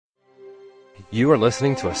You are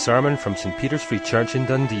listening to a sermon from St Peter's Free Church in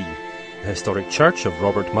Dundee, the historic church of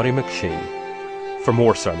Robert Murray McShane. For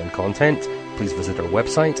more sermon content, please visit our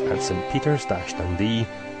website at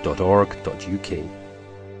stpeters-dundee.org.uk.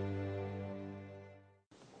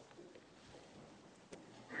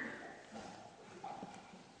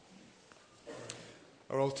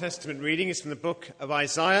 Our Old Testament reading is from the book of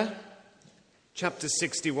Isaiah, chapter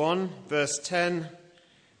 61, verse 10,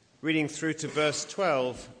 reading through to verse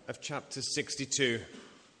 12 of chapter 62.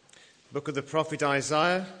 Book of the prophet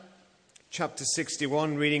Isaiah, chapter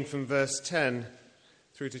 61, reading from verse 10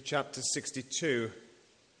 through to chapter 62,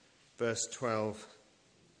 verse 12.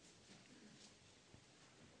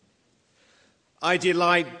 I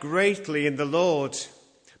delight greatly in the Lord.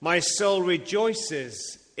 My soul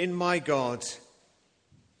rejoices in my God.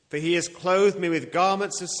 For he has clothed me with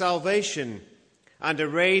garments of salvation and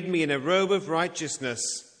arrayed me in a robe of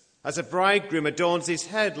righteousness, as a bridegroom adorns his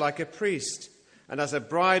head like a priest, and as a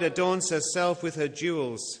bride adorns herself with her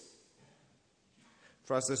jewels.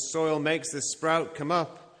 For as the soil makes the sprout come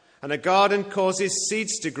up, and a garden causes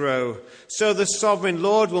seeds to grow, so the sovereign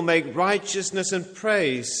Lord will make righteousness and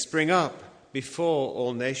praise spring up before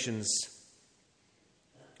all nations.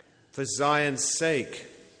 For Zion's sake,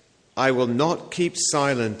 I will not keep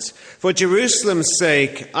silent. For Jerusalem's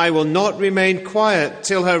sake, I will not remain quiet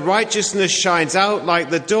till her righteousness shines out like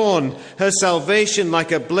the dawn, her salvation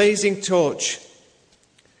like a blazing torch.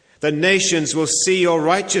 The nations will see your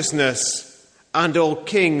righteousness, and all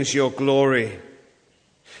kings your glory.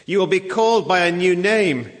 You will be called by a new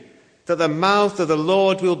name that the mouth of the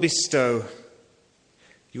Lord will bestow.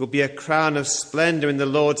 You will be a crown of splendor in the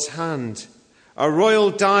Lord's hand, a royal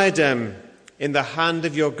diadem in the hand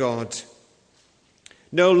of your God.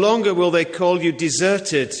 No longer will they call you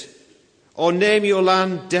deserted or name your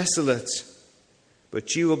land desolate,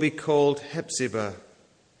 but you will be called Hephzibah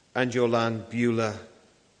and your land Beulah.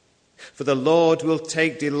 For the Lord will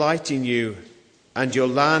take delight in you, and your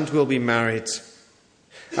land will be married.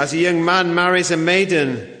 As a young man marries a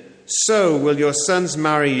maiden, so will your sons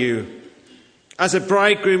marry you. As a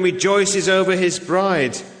bridegroom rejoices over his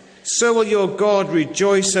bride, so will your God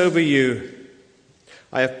rejoice over you.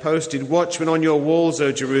 I have posted watchmen on your walls,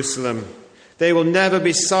 O Jerusalem. They will never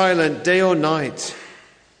be silent day or night.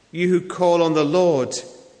 You who call on the Lord,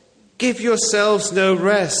 give yourselves no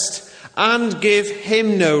rest, and give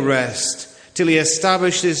him no rest, till he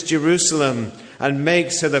establishes Jerusalem and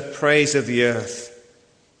makes her the praise of the earth.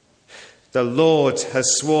 The Lord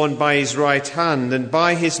has sworn by his right hand and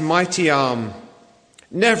by his mighty arm,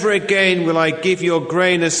 never again will I give your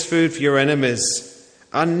grain as food for your enemies,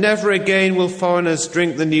 and never again will foreigners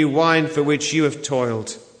drink the new wine for which you have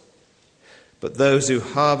toiled. But those who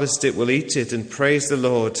harvest it will eat it and praise the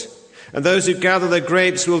Lord, and those who gather the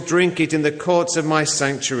grapes will drink it in the courts of my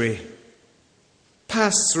sanctuary.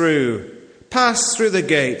 Pass through the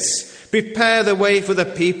gates, prepare the way for the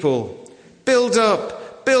people, build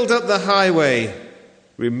up the highway,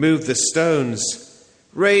 remove the stones,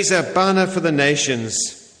 raise a banner for the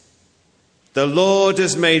nations. The Lord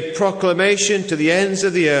has made proclamation to the ends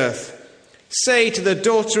of the earth. Say to the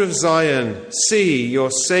daughter of Zion, see,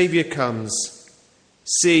 your Saviour comes.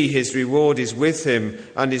 See, his reward is with him,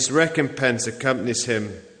 and his recompense accompanies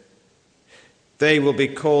him. They will be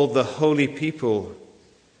called the holy people,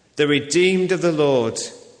 the redeemed of the Lord,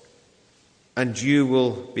 and you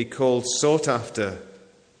will be called sought after,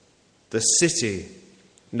 the city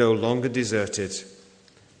no longer deserted.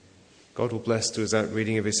 God will bless to us that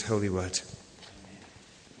reading of his holy word.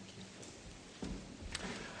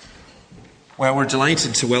 Well, we're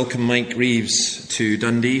delighted to welcome Mike Reeves to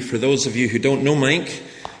Dundee. For those of you who don't know Mike,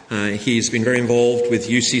 he's been very involved with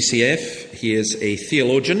UCCF. He is a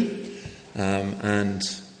theologian and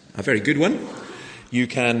a very good one. You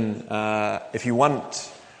can, if you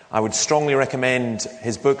want, I would strongly recommend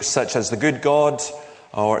his books such as The Good God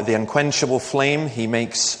or The Unquenchable Flame. He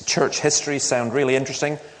makes church history sound really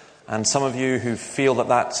interesting. And some of you who feel that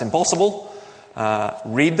that's impossible,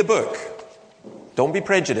 read the book. Don't be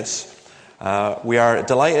prejudiced. We are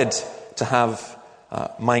delighted to have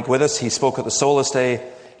Mike with us. He spoke at the Solus Day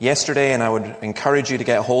yesterday, and I would encourage you to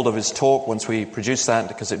get a hold of his talk once we produce that,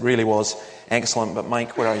 because it really was excellent. But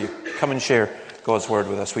Mike, where are you? Come and share God's word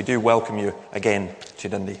with us. We do welcome you again to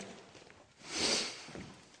Dundee.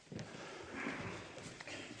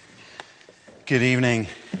 Good evening.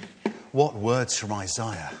 What words from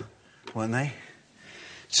Isaiah, weren't they?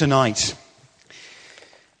 Tonight,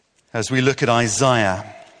 as we look at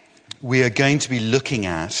Isaiah, we are going to be looking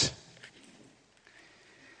at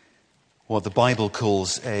what the Bible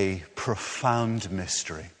calls a profound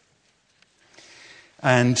mystery.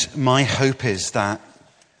 And my hope is that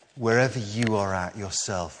wherever you are at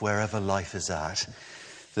yourself, wherever life is at,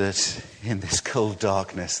 that in this cold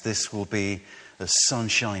darkness, this will be the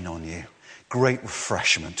sunshine on you, great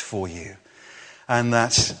refreshment for you. And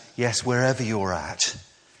that, yes, wherever you're at,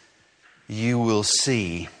 you will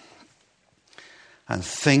see and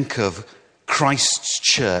think of Christ's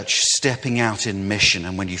church stepping out in mission.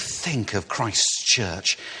 And when you think of Christ's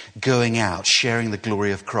church going out, sharing the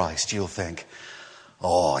glory of Christ, you'll think,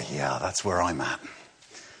 oh yeah, that's where I'm at.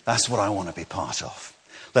 That's what I want to be part of.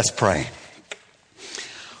 Let's pray.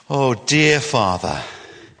 Oh, dear Father,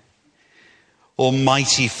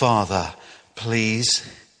 Almighty Father, please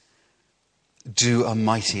do a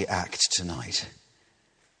mighty act tonight.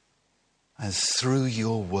 And through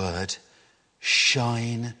your word,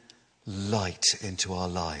 shine light into our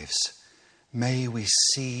lives. May we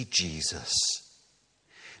see Jesus.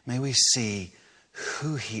 May we see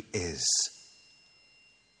who he is,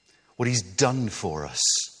 what he's done for us,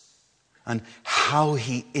 and how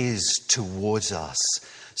he is towards us,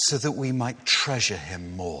 so that we might treasure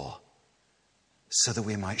him more, so that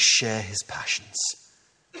we might share his passions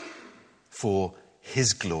for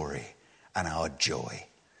his glory and our joy.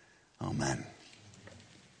 Amen.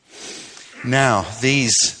 Now,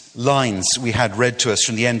 these lines we had read to us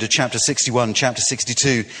from the end of chapter 61, chapter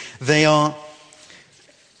 62, they are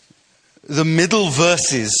the middle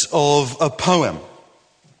verses of a poem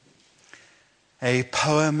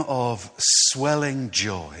of swelling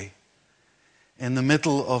joy in the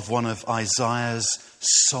middle of one of Isaiah's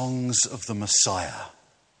songs of the Messiah.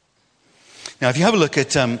 Now, if you have a look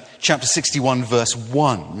at chapter 61, verse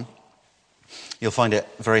 1, you'll find it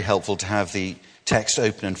very helpful to have the text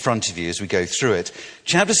open in front of you as we go through it.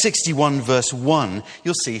 Chapter 61, verse 1,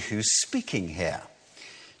 you'll see who's speaking here.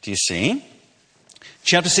 Do you see?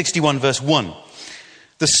 Chapter 61, verse 1.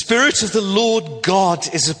 The Spirit of the Lord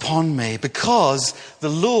God is upon me, because the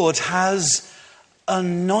Lord has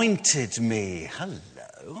anointed me.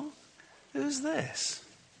 Hello? Who's this?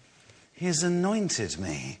 He has anointed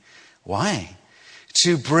me. Why?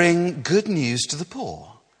 To bring good news to the poor.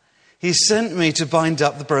 He sent me to bind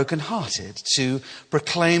up the brokenhearted, to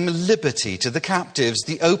proclaim liberty to the captives,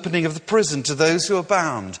 the opening of the prison to those who are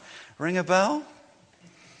bound. Ring a bell?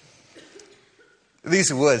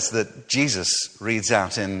 These are words that Jesus reads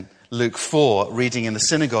out in Luke 4, reading in the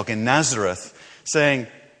synagogue in Nazareth, saying,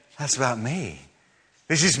 that's about me.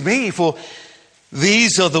 This is me, for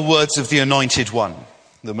these are the words of the Anointed One,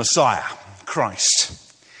 the Messiah,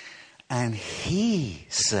 Christ. And he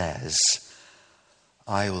says,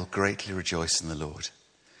 I will greatly rejoice in the Lord.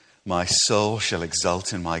 My soul shall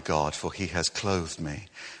exult in my God, for he has clothed me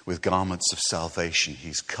with garments of salvation.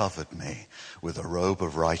 He's covered me with a robe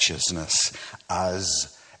of righteousness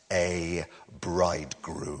as a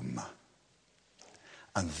bridegroom.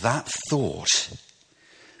 And that thought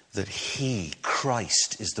that he,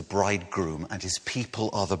 Christ, is the bridegroom and his people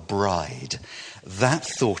are the bride, that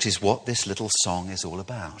thought is what this little song is all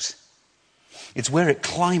about. It's where it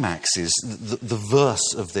climaxes, the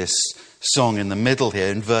verse of this song in the middle here,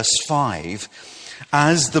 in verse 5.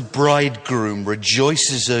 As the bridegroom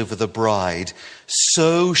rejoices over the bride,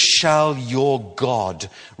 so shall your God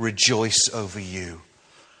rejoice over you.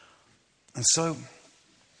 And so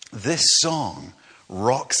this song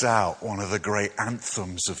rocks out one of the great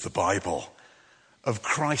anthems of the Bible, of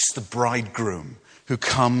Christ the bridegroom who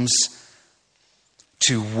comes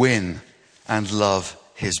to win and love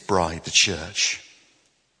his bride, the church.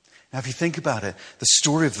 Now, if you think about it, the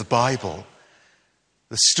story of the Bible,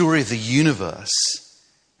 the story of the universe,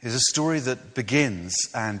 is a story that begins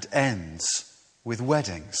and ends with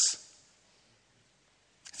weddings.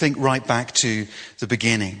 Think right back to the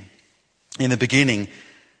beginning. In the beginning,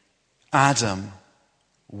 Adam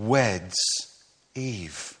weds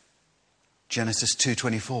Eve. Genesis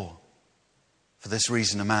 2:24. For this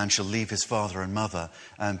reason, a man shall leave his father and mother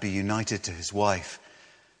and be united to his wife,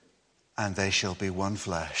 and they shall be one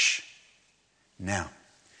flesh. Now,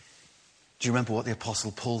 do you remember what the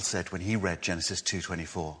Apostle Paul said when he read Genesis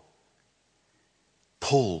 2:24?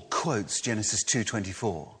 Paul quotes Genesis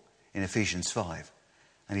 2:24 in Ephesians 5,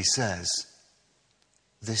 and he says,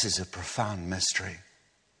 this is a profound mystery,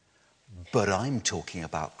 but I'm talking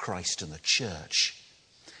about Christ and the church,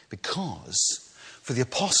 because for the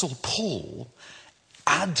Apostle Paul,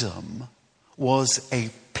 Adam was a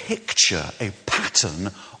picture, a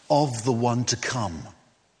pattern of the one to come.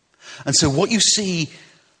 And so what you see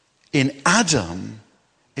in Adam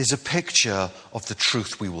is a picture of the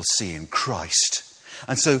truth we will see in Christ.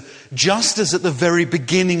 And so just as at the very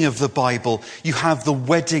beginning of the Bible you have the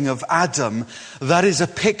wedding of Adam, that is a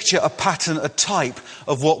picture, a pattern, a type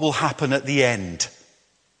of what will happen at the end.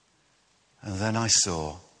 And then I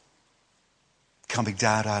saw coming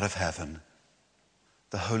down out of heaven,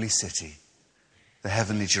 the holy city, the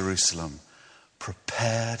heavenly Jerusalem,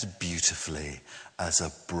 prepared beautifully as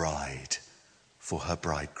a bride for her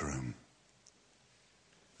bridegroom.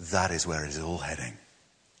 That is where it is all heading.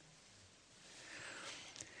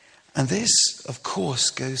 And this, of course,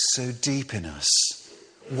 goes so deep in us.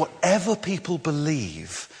 Whatever people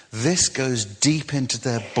believe, this goes deep into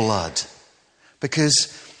their blood.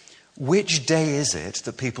 Because which day is it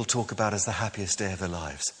that people talk about as the happiest day of their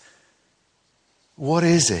lives? What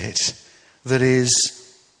is it that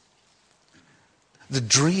is the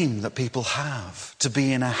dream that people have to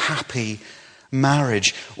be in a happy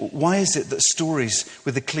marriage? Why is it that stories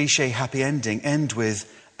with the cliche happy ending end with,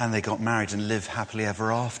 and they got married and live happily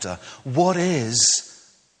ever after? What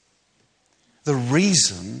is the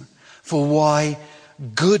reason for why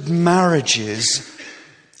good marriages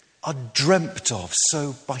are dreamt of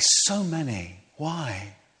by so many?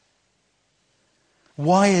 Why?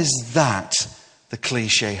 Why is that the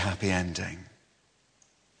cliche happy ending?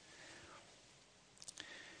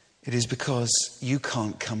 It is because you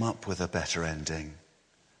can't come up with a better ending,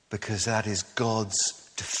 because that is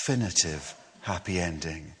God's definitive happy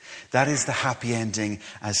ending. That is the happy ending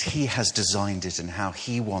as He has designed it and how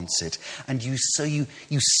He wants it. And you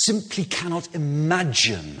simply cannot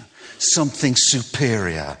imagine something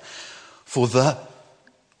superior, for the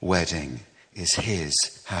wedding is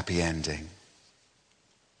His happy ending.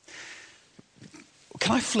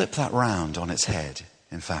 Can I flip that round on its head,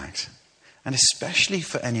 in fact? And especially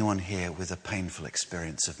for anyone here with a painful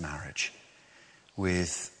experience of marriage,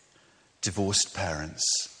 with divorced parents,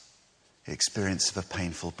 experience of a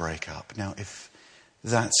painful breakup. Now, if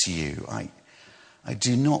that's you,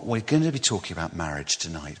 we're going to be talking about marriage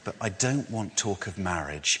tonight, but I don't want talk of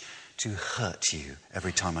marriage to hurt you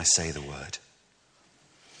every time I say the word.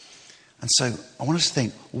 And so I want us to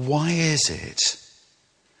think, why is it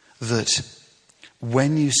that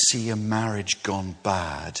when you see a marriage gone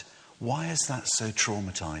bad, why is that so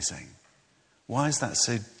traumatizing? Why is that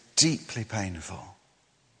so deeply painful?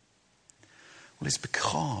 Well, it's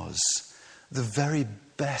because the very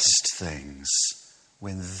best things,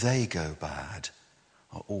 when they go bad,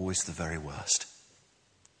 are always the very worst.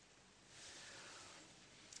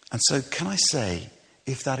 And so can I say,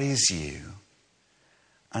 if that is you,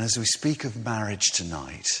 and as we speak of marriage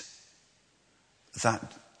tonight,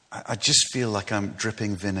 that I just feel like I'm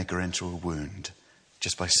dripping vinegar into a wound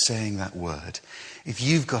just by saying that word. If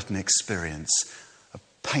you've got an experience, a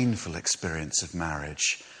painful experience of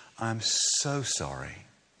marriage, I'm so sorry.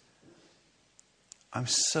 I'm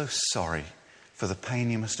so sorry for the pain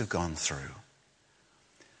you must have gone through.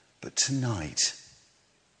 But tonight,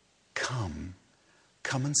 come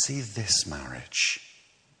and see this marriage.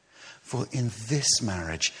 For in this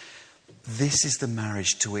marriage, this is the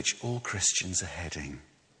marriage to which all Christians are heading.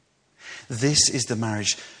 This is the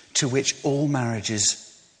marriage to which all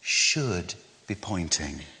marriages should be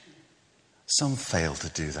pointing. Some fail to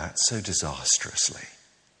do that so disastrously.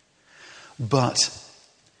 But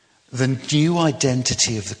the new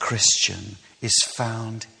identity of the Christian is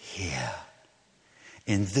found here,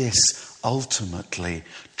 in this ultimately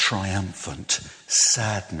triumphant,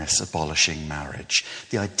 sadness-abolishing marriage.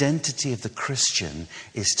 The identity of the Christian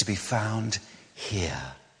is to be found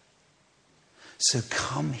here. So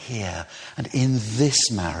come here, and in this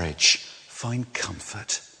marriage, find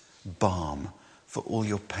comfort, balm for all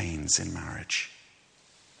your pains in marriage.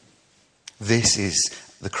 This is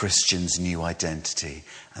the Christian's new identity,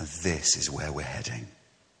 and this is where we're heading.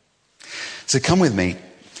 So come with me.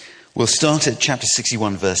 We'll start at chapter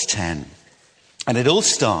 61, verse 10. And it all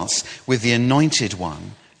starts with the anointed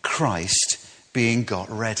one, Christ, being got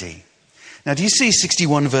ready. Now, do you see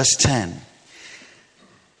 61, verse 10?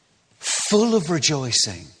 Full of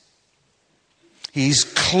rejoicing. He's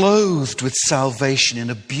clothed with salvation in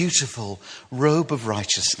a beautiful robe of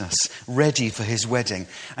righteousness, ready for his wedding.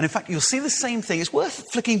 And in fact, you'll see the same thing. It's worth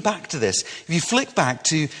flicking back to this. If you flick back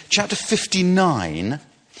to chapter 59,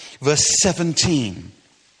 verse 17,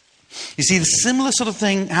 you see the similar sort of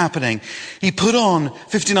thing happening. He put on,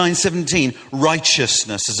 59:17,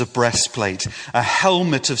 righteousness as a breastplate, a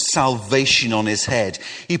helmet of salvation on his head.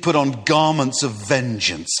 He put on garments of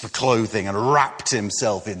vengeance for clothing and wrapped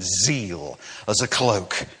himself in zeal as a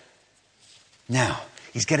cloak. Now,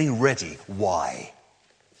 he's getting ready. Why?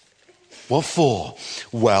 What for?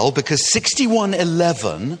 Well, because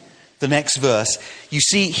 61:11, the next verse, you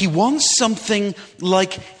see, he wants something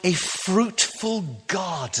like a fruitful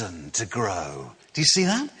garden to grow. Do you see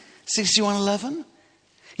that? 61:11.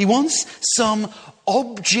 He wants some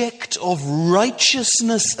object of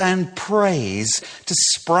righteousness and praise to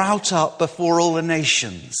sprout up before all the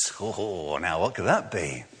nations. Oh, now what could that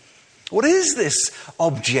be? What is this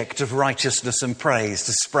object of righteousness and praise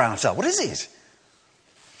to sprout up? What is it?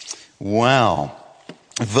 Well,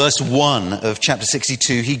 verse 1 of chapter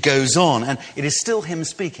 62, he goes on, and it is still him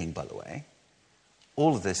speaking, by the way.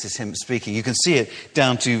 All of this is him speaking. You can see it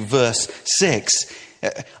down to verse 6.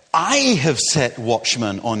 I have set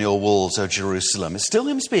watchmen on your walls, O Jerusalem. It's still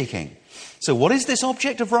him speaking. So what is this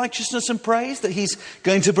object of righteousness and praise that he's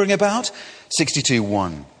going to bring about?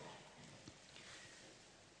 62:1.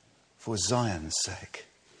 For Zion's sake,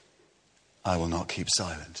 I will not keep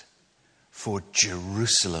silent. For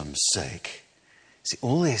Jerusalem's sake. See,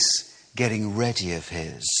 all this getting ready of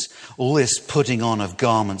his, all this putting on of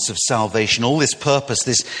garments of salvation, all this purpose,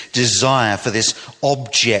 this desire for this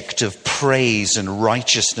object of praise and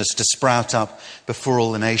righteousness to sprout up before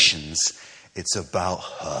all the nations, it's about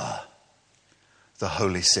her, the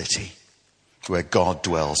holy city where God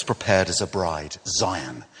dwells, prepared as a bride,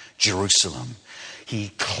 Zion, Jerusalem. He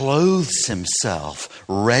clothes himself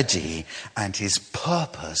ready, and his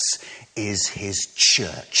purpose is his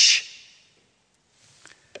church.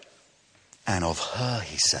 And of her,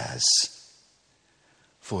 he says,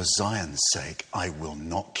 for Zion's sake, I will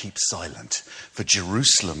not keep silent. For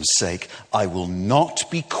Jerusalem's sake, I will not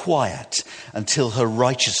be quiet until her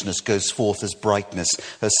righteousness goes forth as brightness,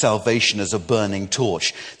 her salvation as a burning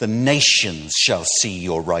torch. The nations shall see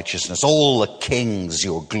your righteousness, all the kings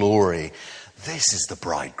your glory. This is the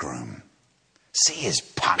bridegroom. See his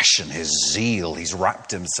passion, his zeal he's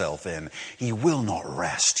wrapped himself in. He will not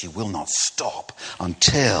rest, he will not stop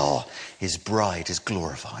until his bride is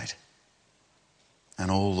glorified. And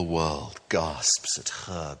all the world gasps at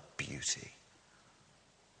her beauty.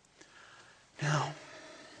 Now,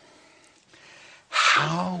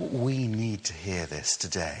 how we need to hear this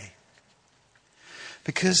today.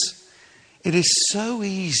 Because it is so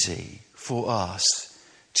easy for us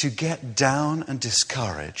to get down and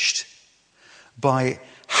discouraged by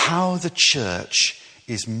how the church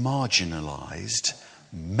is marginalized,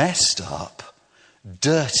 messed up,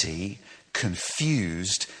 dirty,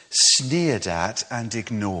 confused, sneered at, and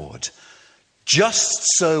ignored. Just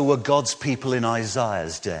so were God's people in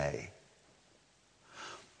Isaiah's day.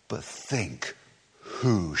 But think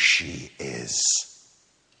who she is.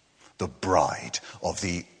 The bride of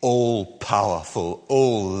the all-powerful,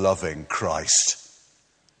 all-loving Christ.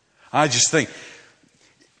 I just think,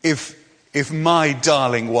 if my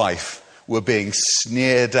darling wife were being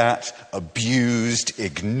sneered at, abused,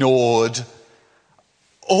 ignored,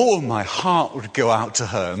 all my heart would go out to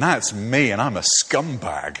her, and that's me, and I'm a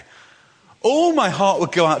scumbag. All my heart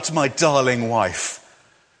would go out to my darling wife.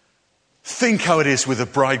 Think how it is with the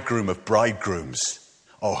bridegroom of bridegrooms.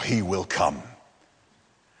 Oh, he will come.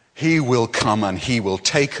 He will come, and he will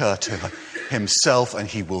take her to himself, and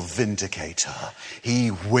he will vindicate her.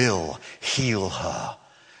 He will heal her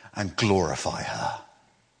and glorify her.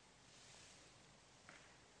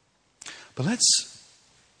 But let's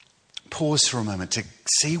pause for a moment to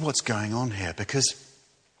see what's going on here, because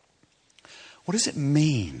what does it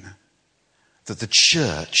mean that the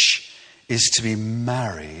church is to be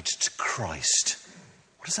married to Christ?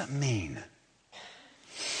 What does that mean?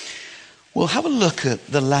 Well, have a look at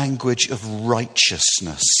the language of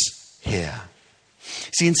righteousness here.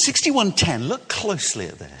 See, in 61:10, look closely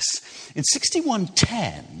at this. In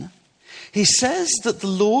 61:10, he says that the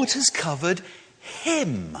Lord has covered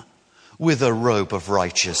him with a robe of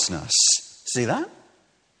righteousness. See that?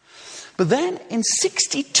 But then in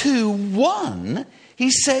 62:1, he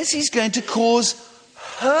says he's going to cause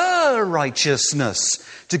her righteousness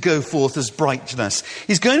to go forth as brightness.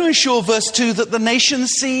 He's going to ensure, verse 2, that the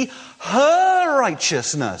nations see her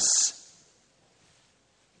righteousness.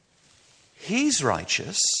 He's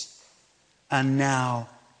righteous, and now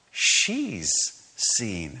she's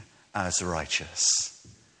seen as righteous.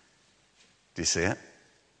 Do you see it?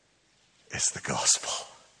 It's the gospel.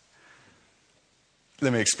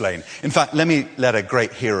 Let me explain. In fact, let a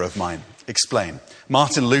great hero of mine explain.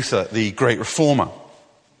 Martin Luther, the great reformer.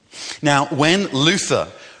 Now, when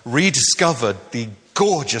Luther rediscovered the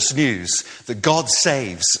gorgeous news that God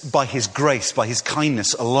saves by his grace, by his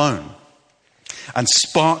kindness alone, and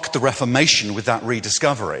sparked the Reformation with that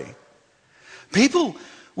rediscovery, people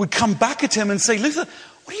would come back at him and say, Luther,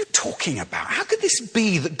 what are you talking about? How could this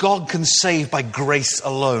be that God can save by grace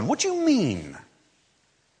alone? What do you mean?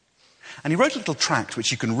 And he wrote a little tract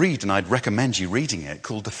which you can read, and I'd recommend you reading it,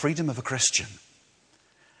 called The Freedom of a Christian.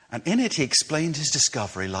 And in it he explained his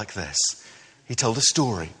discovery like this. He told a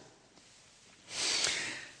story.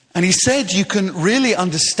 And he said you can really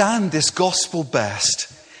understand this gospel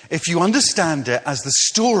best if you understand it as the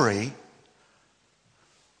story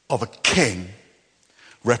of a king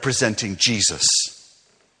representing Jesus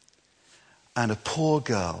and a poor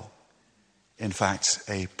girl, in fact,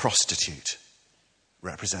 a prostitute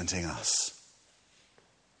representing us.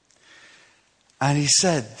 And he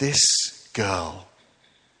said this girl,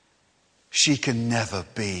 she can never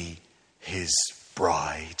be his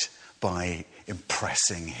bride by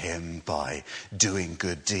impressing him, by doing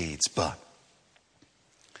good deeds. But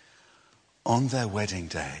on their wedding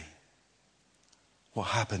day, what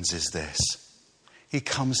happens is this. He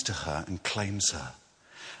comes to her and claims her.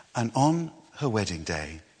 And on her wedding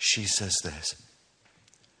day, she says this: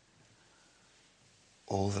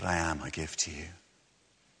 all that I am, I give to you.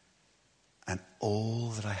 And all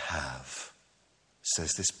that I have,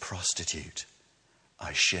 says this prostitute,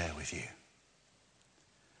 I share with you.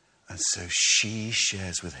 And so she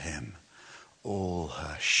shares with him all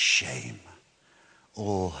her shame,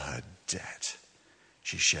 all her debt.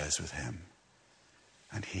 She shares with him.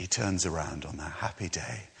 And he turns around on that happy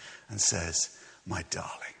day and says, my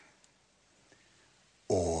darling,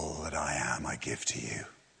 all that I am I give to you,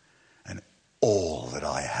 and all that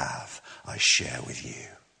I have I share with you.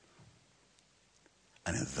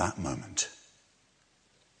 And in that moment,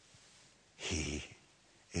 he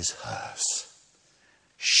is hers.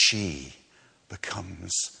 She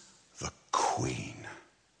becomes the queen.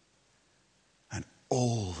 And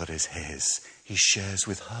all that is his, he shares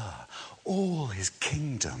with her. All his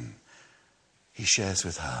kingdom, he shares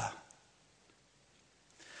with her.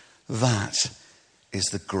 That is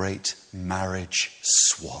the great marriage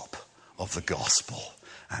swap of the gospel.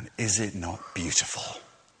 And is it not beautiful?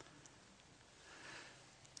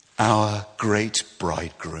 Our great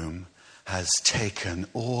bridegroom has taken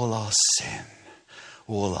all our sin,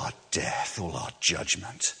 all our death, all our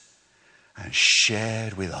judgment, and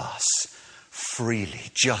shared with us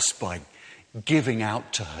freely just by giving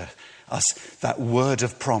out to us that word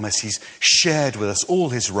of promise. He's shared with us all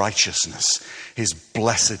his righteousness, his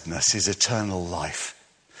blessedness, his eternal life.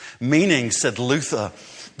 Meaning, said Luther,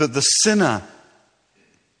 that the sinner,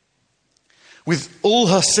 with all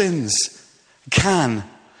her sins, can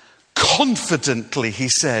confidently, he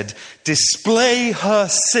said, display her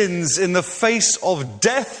sins in the face of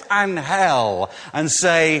death and hell and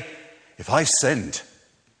say, if I've sinned,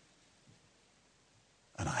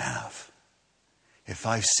 and I have, if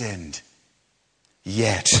I've sinned,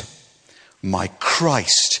 yet my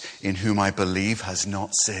Christ in whom I believe has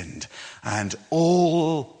not sinned, and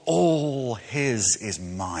all his is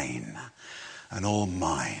mine, and all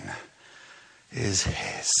mine is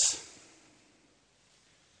his.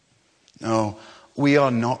 No, we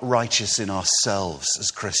are not righteous in ourselves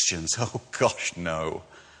as Christians. Oh gosh, no.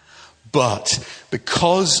 But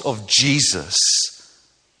because of Jesus,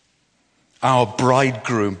 our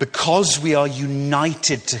bridegroom, because we are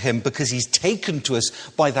united to him, because he's taken to us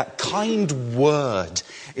by that kind word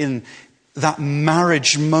in that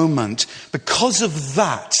marriage moment, because of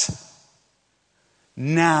that,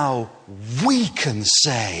 now we can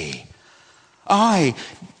say,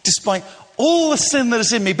 despite all the sin that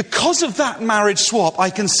is in me, because of that marriage swap, I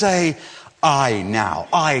can say,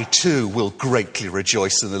 I too will greatly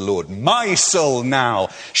rejoice in the Lord. My soul now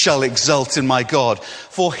shall exult in my God,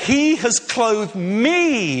 for he has clothed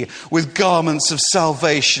me with garments of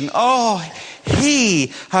salvation. Oh,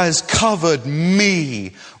 he has covered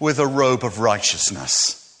me with a robe of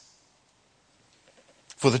righteousness.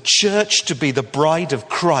 For the church to be the bride of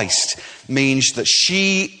Christ means that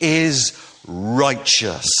she is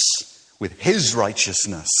righteous with his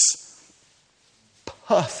righteousness,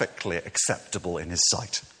 perfectly acceptable in his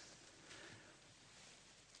sight.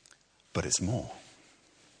 But it's more.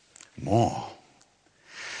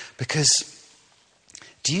 Because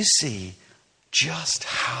do you see just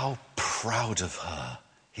how proud of her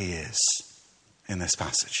he is in this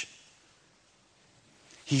passage?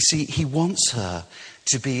 He wants her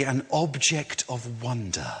to be an object of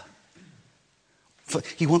wonder.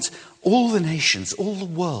 He wants all the nations, all the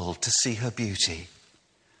world to see her beauty.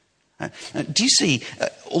 Do you see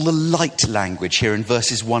all the light language here in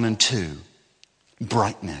verses 1 and 2?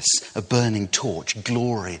 Brightness, a burning torch,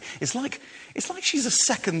 glory. It's like she's a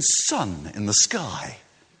second sun in the sky.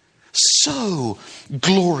 So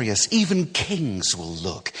glorious, even kings will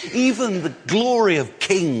look. Even the glory of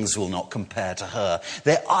kings will not compare to her.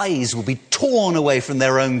 Their eyes will be torn away from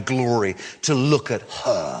their own glory to look at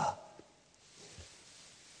her.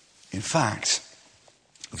 In fact,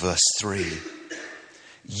 verse 3,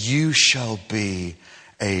 you shall be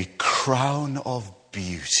a crown of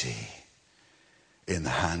beauty in the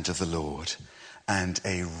hand of the Lord, and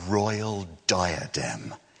a royal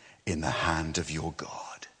diadem in the hand of your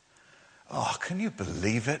God. Oh, can you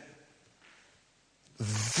believe it?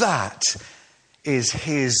 That is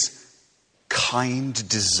his kind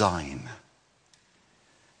design.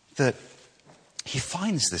 That he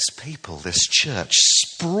finds this people, this church,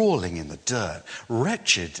 sprawling in the dirt,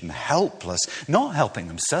 wretched and helpless, not helping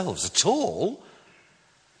themselves at all.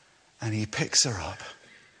 And he picks her up.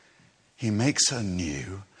 He makes her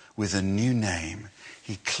new with a new name.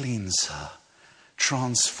 He cleans her,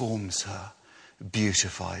 transforms her,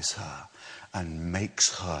 beautifies her, and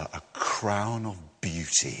makes her a crown of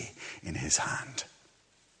beauty in his hand.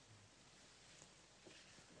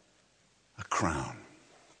 A crown.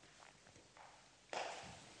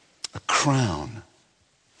 A crown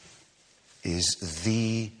is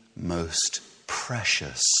the most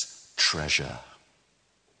precious treasure.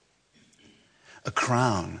 A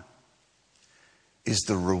crown is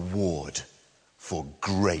the reward for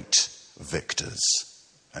great victors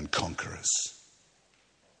and conquerors.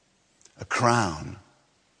 A crown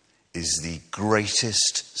is the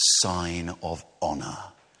greatest sign of honor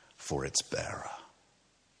for its bearer.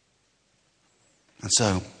 And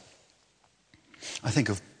so, I think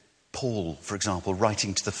of Paul, for example,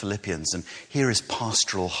 writing to the Philippians, and here is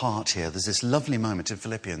pastoral heart here. There's this lovely moment in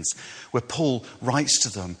Philippians where Paul writes to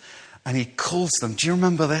them and he calls them, do you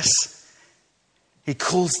remember this? He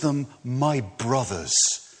calls them my brothers,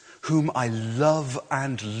 whom I love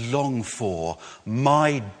and long for,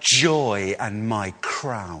 my joy and my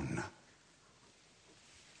crown.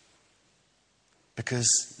 Because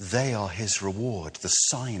they are his reward, the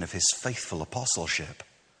sign of his faithful apostleship.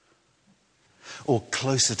 Or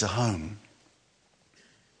closer to home,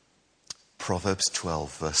 Proverbs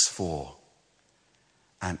 12, verse 4.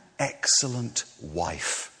 An excellent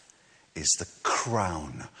wife is the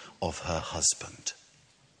crown of her husband.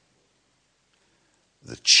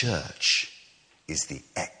 The church is the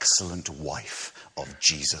excellent wife of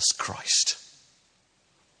Jesus Christ.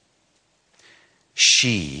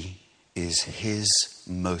 She is his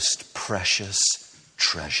most precious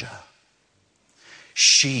treasure.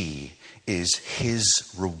 She is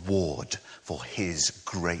his reward for his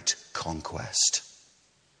great conquest.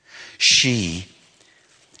 She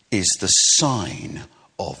is the sign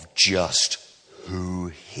of just who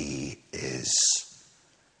he is.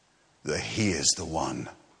 That he is the one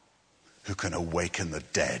who can awaken the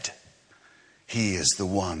dead. He is the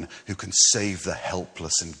one who can save the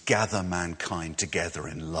helpless and gather mankind together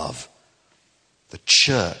in love. The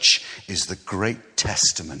church is the great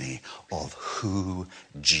testimony of who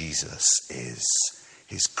Jesus is,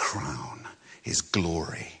 his crown, his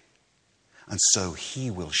glory. And so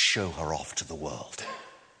he will show her off to the world.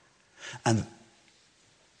 And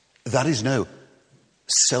that is no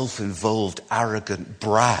self-involved, arrogant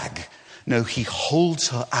brag. No, he holds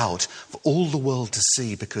her out for all the world to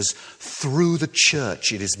see, because through the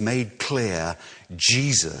church it is made clear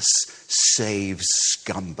Jesus saves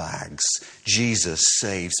scumbags. Jesus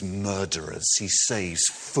saves murderers. He saves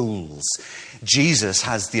fools. Jesus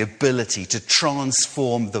has the ability to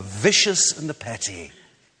transform the vicious and the petty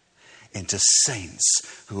into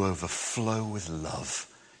saints who overflow with love,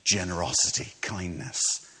 generosity, kindness.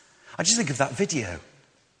 I just think of that video.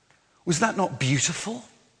 Was that not beautiful?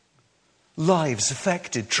 Lives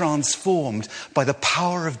affected, transformed by the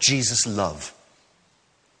power of Jesus' love.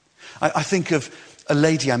 I think of a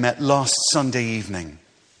lady I met last Sunday evening.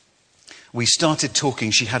 We started talking.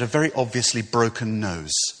 She had a very obviously broken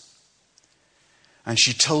nose. And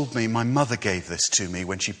she told me, my mother gave this to me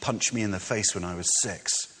when she punched me in the face when I was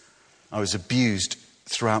 6. I was abused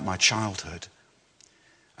throughout my childhood.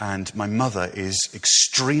 And my mother is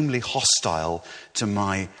extremely hostile to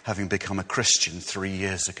my having become a Christian 3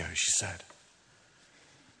 years ago, she said.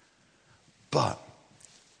 But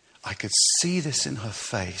I could see this in her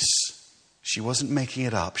face. She wasn't making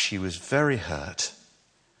it up. She was very hurt.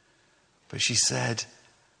 But she said,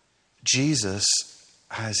 Jesus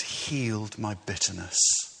has healed my bitterness.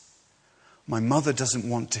 My mother doesn't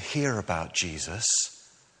want to hear about Jesus,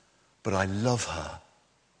 but I love her.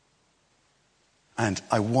 And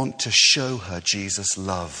I want to show her Jesus'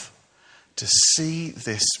 love. To see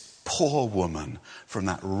this poor woman from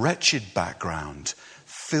that wretched background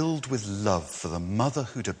filled with love for the mother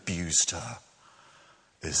who'd abused her.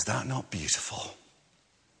 Is that not beautiful?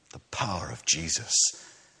 The power of Jesus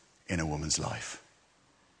in a woman's life.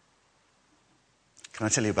 Can I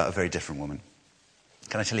tell you about a very different woman?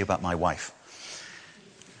 Can I tell you about my wife?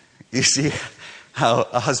 You see how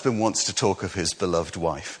a husband wants to talk of his beloved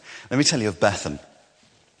wife. Let me tell you of Bethan.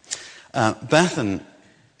 Bethan,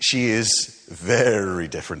 she is very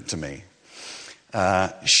different to me.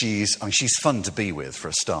 She's fun to be with for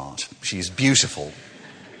a start. She's beautiful.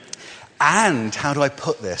 And, how do I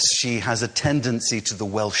put this? She has a tendency to the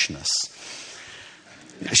Welshness.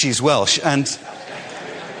 She's Welsh. And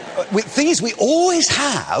the thing is, we always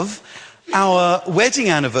have our wedding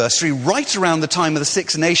anniversary right around the time of the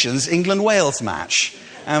Six Nations England-Wales match.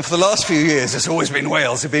 And for the last few years, it's always been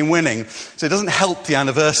Wales who've been winning. So it doesn't help the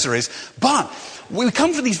anniversaries. But we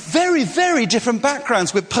come from these very, very different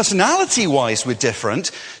backgrounds. Personality-wise, we're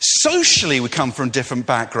different. Socially, we come from different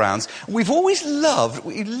backgrounds. We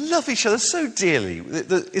love each other so dearly.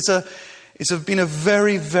 It's been a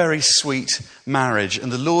very, very sweet marriage.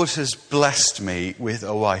 And the Lord has blessed me with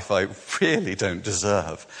a wife I really don't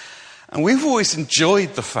deserve. And we've always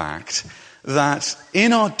enjoyed the fact that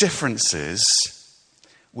in our differences,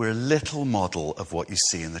 we're a little model of what you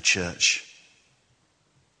see in the church.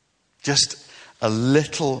 Just a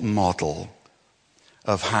little model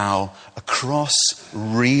of how across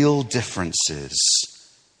real differences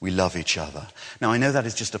we love each other. Now, I know that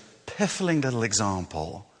is just a piffling little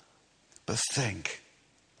example, but think.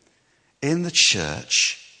 In the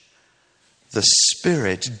church, the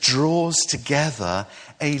Spirit draws together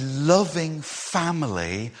a loving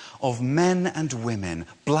family of men and women,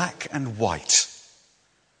 black and white.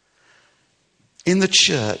 In the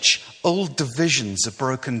church, old divisions are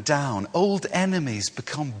broken down. Old enemies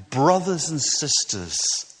become brothers and sisters.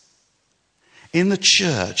 In the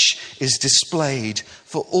church is displayed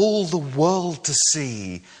for all the world to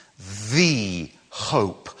see the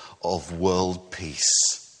hope of world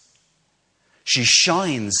peace. She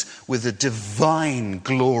shines with a divine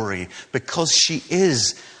glory because she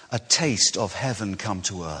is a taste of heaven come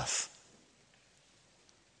to earth.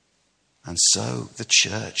 And so the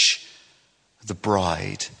church, the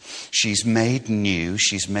bride, she's made new,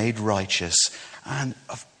 she's made righteous, and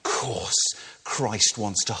of course Christ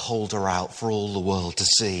wants to hold her out for all the world to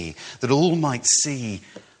see, that all might see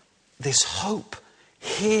this hope.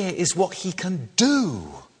 Here is what he can do.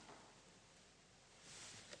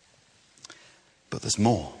 But there's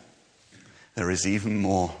more. There is even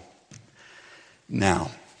more.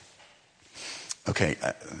 Now, okay,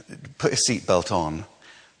 put your seatbelt on,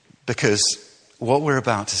 because what we're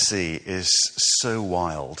about to see is so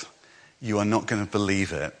wild. You are not going to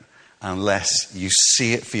believe it unless you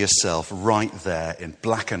see it for yourself right there in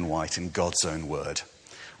black and white in God's own word.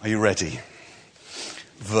 Are you ready?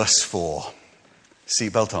 Verse 4.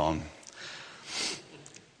 Seatbelt on.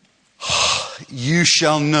 You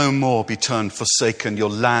shall no more be termed forsaken. Your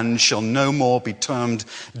land shall no more be termed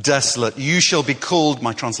desolate. You shall be called,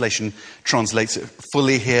 my translation translates it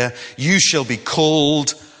fully here, you shall be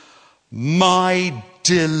called, my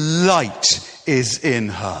delight is in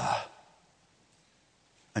her.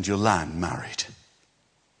 And your land married.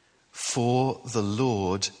 For the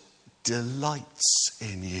Lord delights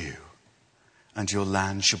in you. And your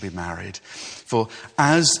land shall be married. For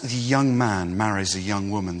as the young man marries a young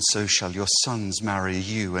woman, so shall your sons marry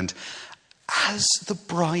you. And as the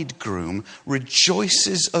bridegroom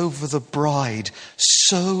rejoices over the bride,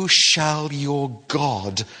 so shall your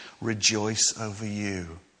God rejoice over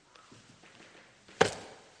you.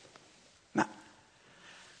 Now,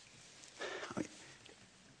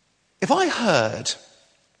 if I heard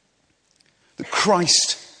that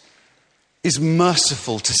Christ is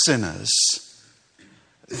merciful to sinners,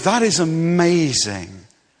 that is amazing.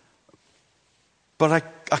 But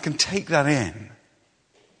I can take that in.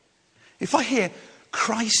 If I hear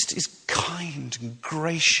Christ is kind and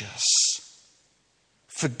gracious,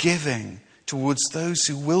 forgiving towards those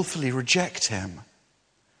who willfully reject him,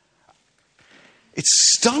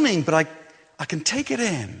 it's stunning, but I can take it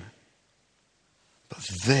in. But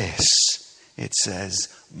this, it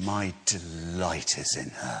says, my delight is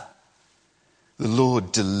in her. The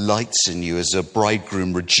Lord delights in you as a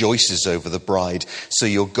bridegroom rejoices over the bride, so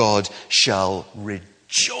your God shall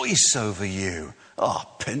rejoice over you. Oh,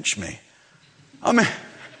 pinch me. I mean,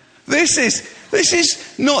 this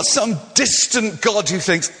is not some distant God who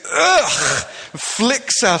thinks, ugh,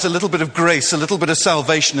 flicks out a little bit of grace, a little bit of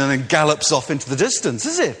salvation, and then gallops off into the distance,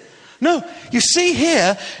 is it? No, you see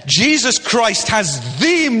here, Jesus Christ has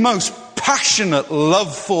the most passionate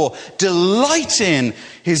love for, delight in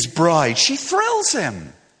his bride. She thrills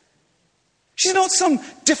him. She's not some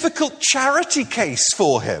difficult charity case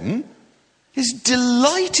for him. His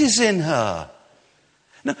delight is in her.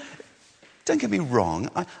 Now, don't get me wrong.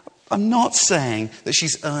 I'm not saying that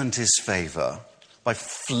she's earned his favor by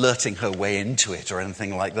flirting her way into it or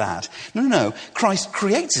anything like that. No. Christ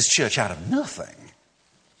creates his church out of nothing.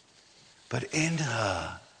 But in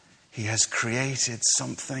her, he has created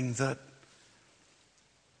something that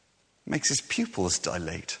makes his pupils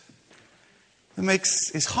dilate. that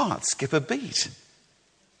makes his heart skip a beat.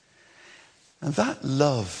 And that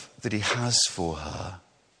love that he has for her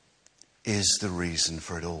is the reason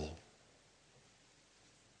for it all.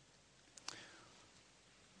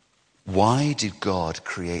 Why did God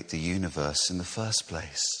create the universe in the first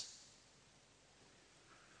place?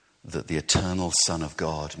 That the eternal Son of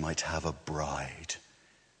God might have a bride,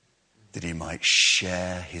 that he might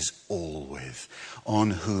share his all with,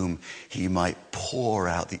 on whom he might pour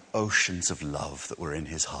out the oceans of love that were in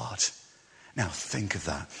his heart. Now think of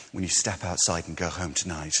that when you step outside and go home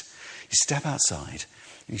tonight. You step outside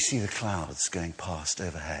and you see the clouds going past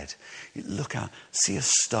overhead. You look out, see a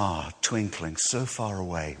star twinkling so far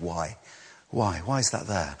away. Why? Why is that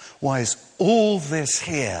there? Why is all this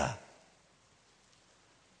here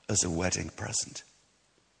as a wedding present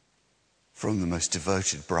from the most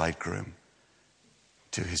devoted bridegroom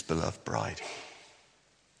to his beloved bride?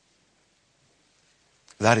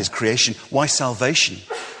 That is creation. Why salvation?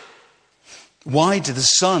 Why did the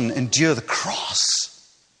Son endure the cross?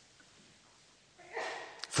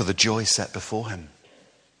 For the joy set before him,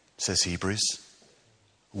 says Hebrews.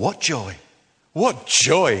 What joy? What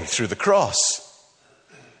joy through the cross?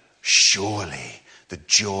 Surely the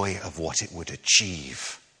joy of what it would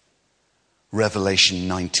achieve. Revelation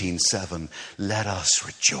 19:7, let us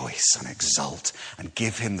rejoice and exult and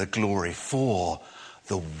give him the glory, for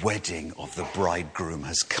the wedding of the bridegroom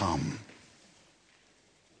has come.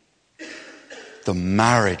 The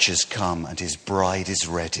marriage has come and his bride is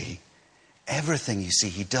ready. Everything you see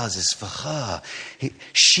he does is for her.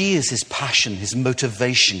 She is his passion, his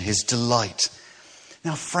motivation, his delight.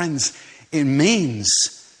 Now, friends, it means,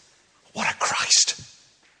 what a Christ.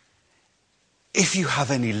 If you have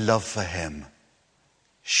any love for him,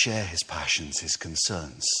 share his passions, his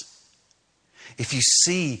concerns. If you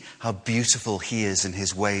see how beautiful he is and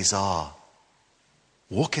his ways are,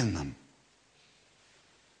 walk in them.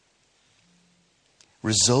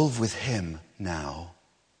 Resolve with him now,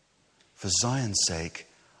 for Zion's sake,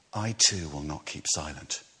 I too will not keep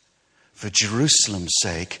silent. For Jerusalem's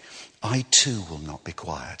sake, I too will not be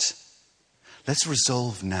quiet. Let's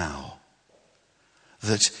resolve now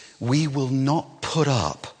that we will not put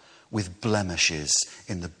up with blemishes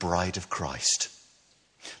in the bride of Christ.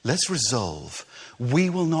 Let's resolve we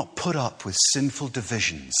will not put up with sinful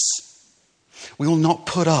divisions. We will not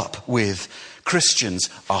put up with Christians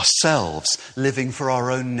ourselves living for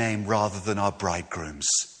our own name rather than our bridegrooms.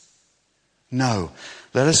 No,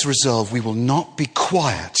 let us resolve we will not be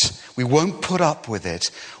quiet. We won't put up with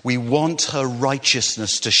it. We want her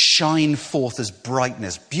righteousness to shine forth as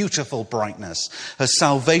brightness, beautiful brightness. Her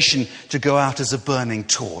salvation to go out as a burning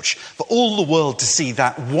torch. For all the world to see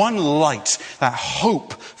that one light, that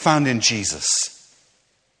hope found in Jesus.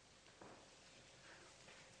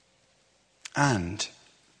 And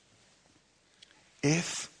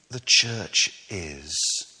if the church is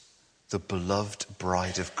the beloved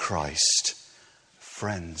bride of Christ,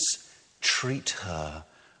 friends, treat her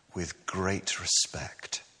with great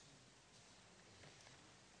respect.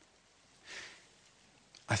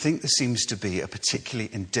 I think there seems to be a particularly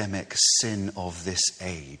endemic sin of this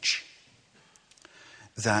age,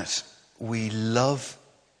 that we love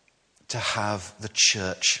to have the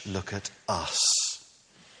church look at us.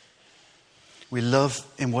 We love,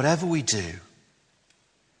 in whatever we do,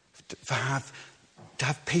 to have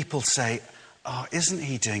people say, oh, isn't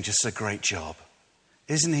he doing just a great job?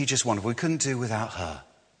 Isn't he just wonderful? We couldn't do without her.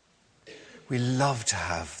 We love to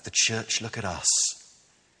have the church look at us.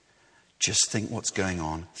 Just think what's going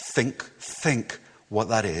on. Think what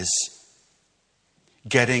that is.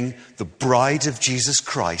 Getting the bride of Jesus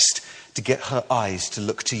Christ to get her eyes to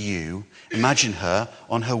look to you. Imagine her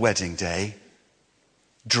on her wedding day,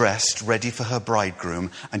 dressed, ready for her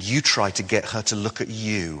bridegroom, and you try to get her to look at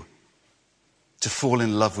you, to fall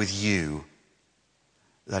in love with you.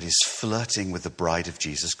 That is flirting with the bride of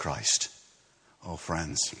Jesus Christ. Oh,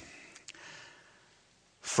 friends.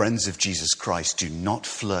 Friends of Jesus Christ do not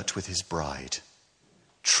flirt with his bride.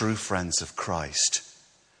 True friends of Christ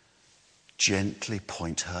gently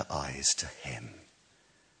point her eyes to him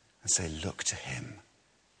and say, look to him,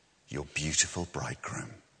 your beautiful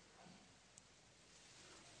bridegroom.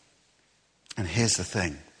 And here's the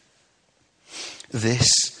thing.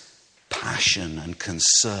 This passion and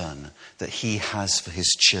concern that he has for his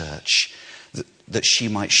church, that she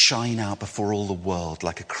might shine out before all the world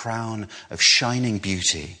like a crown of shining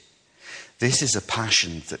beauty. This is a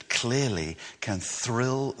passion that clearly can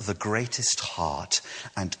thrill the greatest heart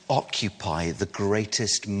and occupy the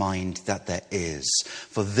greatest mind that there is.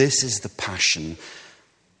 For this is the passion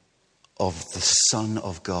of the Son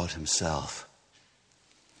of God himself.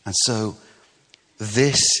 And so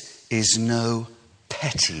this is no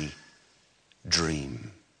petty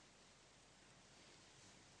dream.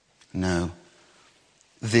 No,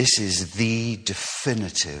 this is the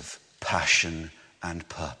definitive passion and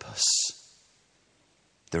purpose.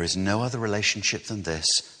 There is no other relationship than this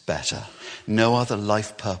better. No other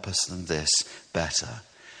life purpose than this better.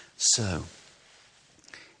 So,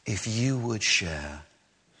 if you would share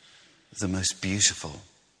the most beautiful,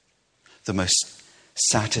 the most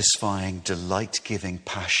satisfying, delight-giving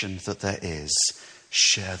passion that there is,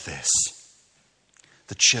 share this.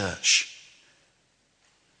 The church,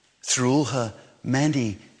 through all her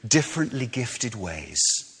many differently gifted ways,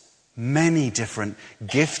 many different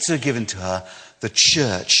gifts are given to her, the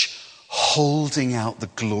church holding out the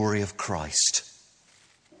glory of Christ,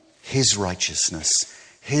 his righteousness,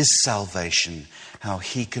 his salvation, how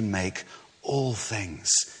he can make all things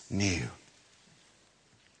new.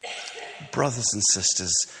 Brothers and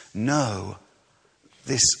sisters, know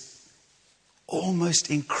this almost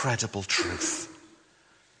incredible truth.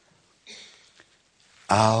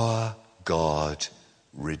 Our God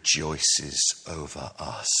rejoices over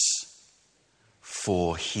us,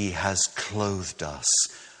 for he has clothed us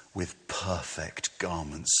with perfect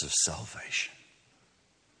garments of salvation.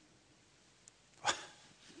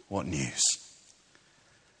 What news?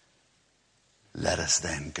 Let us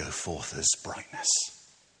then go forth as brightness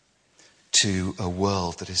to a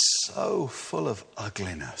world that is so full of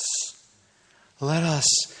ugliness. Let us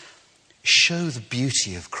show the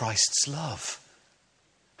beauty of Christ's love,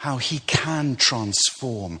 how he can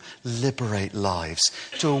transform, liberate lives.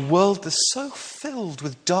 To a world that's so filled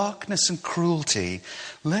with darkness and cruelty,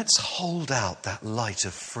 let's hold out that light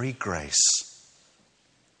of free grace.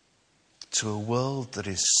 To a world that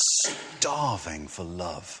is starving for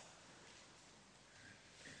love,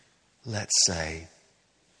 let's say,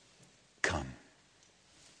 come.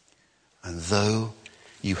 And though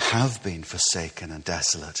you have been forsaken and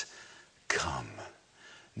desolate, come.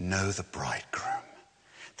 Know the bridegroom,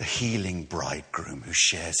 the healing bridegroom who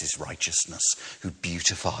shares his righteousness, who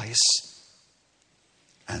beautifies.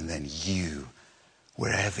 And then you,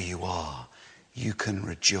 wherever you are, you can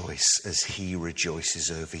rejoice as he rejoices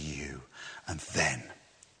over you. And then,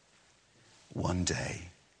 one day,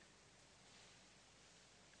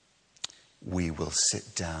 we will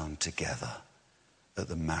sit down together at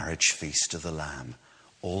the marriage feast of the Lamb,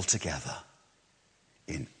 all together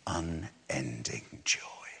in unending joy.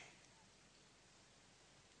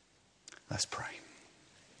 Let's pray.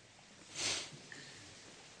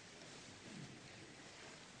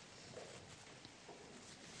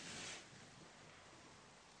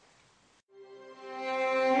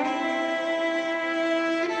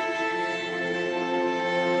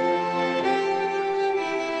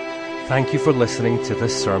 Thank you for listening to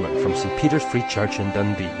this sermon from St. Peter's Free Church in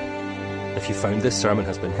Dundee. If you found this sermon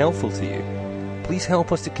has been helpful to you, please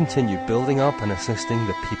help us to continue building up and assisting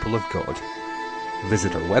the people of God.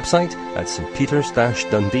 Visit our website at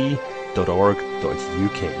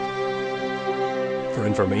stpeters-dundee.org.uk. For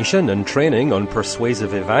information and training on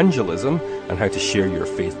persuasive evangelism and how to share your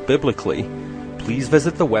faith biblically, please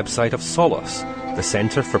visit the website of Solace, the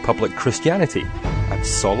Centre for Public Christianity, at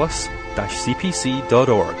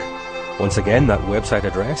solace-cpc.org. Once again, that website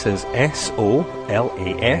address is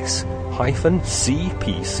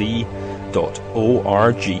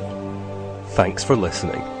solas-cpc.org. Thanks for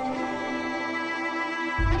listening.